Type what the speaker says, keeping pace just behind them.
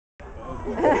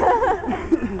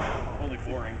Only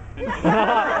boring. Woo!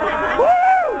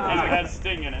 It has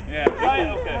sting in it. Yeah. Right?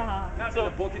 Okay. Not So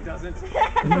in the book, it doesn't. It's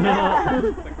like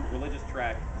a religious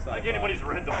track. like anybody's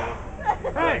read the book.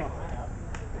 Hey!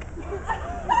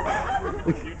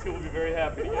 You two will be very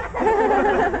happy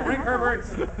together. Frank Herbert,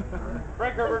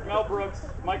 Frank Herbert, Mel Brooks,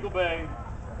 Michael Bay,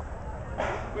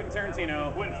 Quentin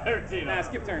Tarantino. Quentin Tarantino. Nah,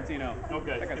 skip Tarantino.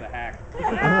 Okay. That guy's a hack.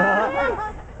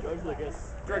 George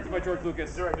Lucas. Directed by George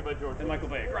Lucas. Directed by George. And Michael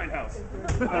Bay. Grindhouse.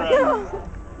 All right.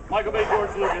 Michael Bay,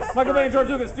 George Lucas. Michael Bay and George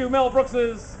Lucas do Mel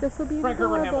Brooks's This will be Frank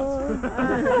Herbert Hamlet.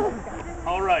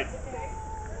 All right.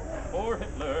 Or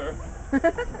Hitler.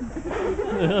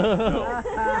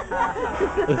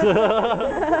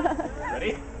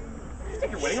 Ready? Did you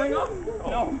take your wedding ring off?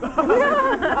 No.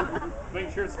 Make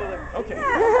sure it's still there. Okay.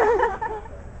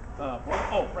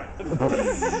 Oh, Frank.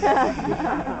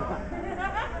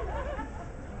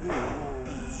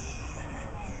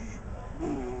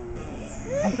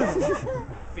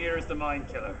 Fear is the mind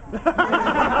killer.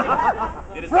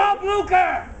 It is Rob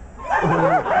Luker!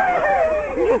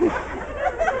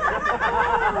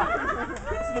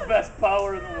 It's the best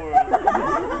power in the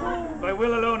world. By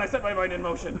will alone, I set my mind in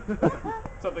motion.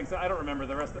 Something, I don't remember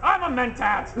the rest of it. I'm a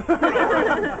mentat!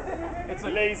 It's a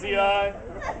lazy eye.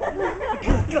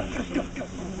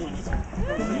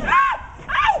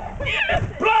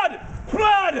 Blood!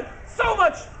 Blood! So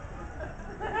much!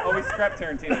 Oh, we scrapped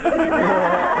Tarantino.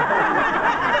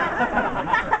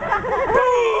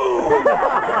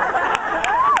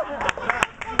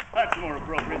 That's more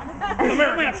appropriate.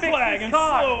 American flag in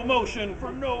slow motion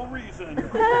for no reason.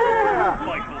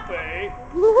 Michael Bay.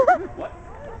 What?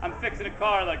 I'm fixing a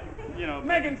car like, you know.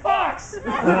 Megan Fox!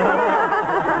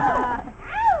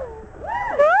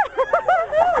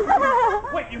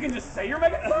 Wait, you can just say you're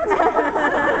Megan Fox?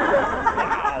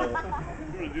 Wow. I'm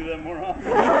going to do that more often.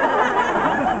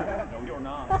 No, you're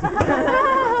not.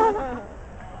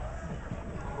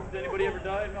 Did anybody ever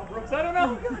die in Mel Brooks? I don't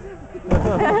know.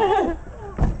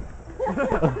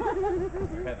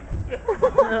 You're heavy.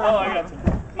 Oh, I got you.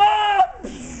 Mom!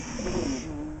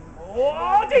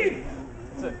 Oh, deep!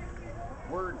 It's a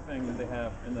word thing that they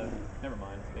have in the. Never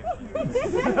mind.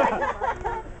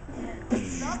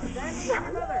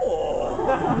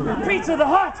 Oh. Pizza the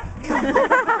Hut!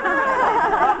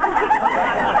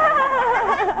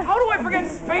 How do I forget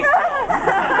Spaceballs?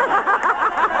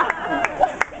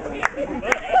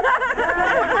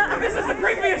 This is the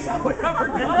creepiest show we've ever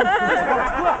done.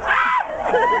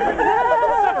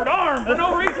 Severed arm for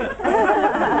no reason.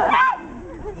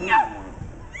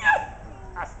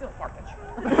 I still fart at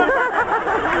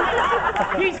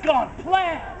you. He's gone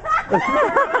plaid.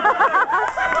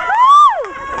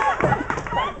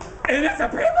 And it's the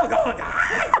people going,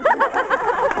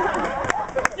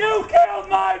 you killed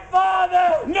my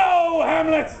father! No,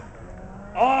 Hamlet!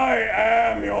 I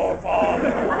am your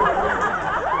father.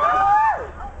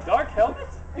 Dark Helmet?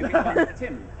 You can call it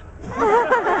Tim.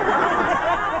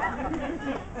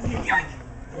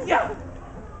 Yeah.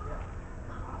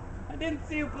 I didn't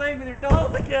see you playing with your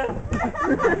dolls again.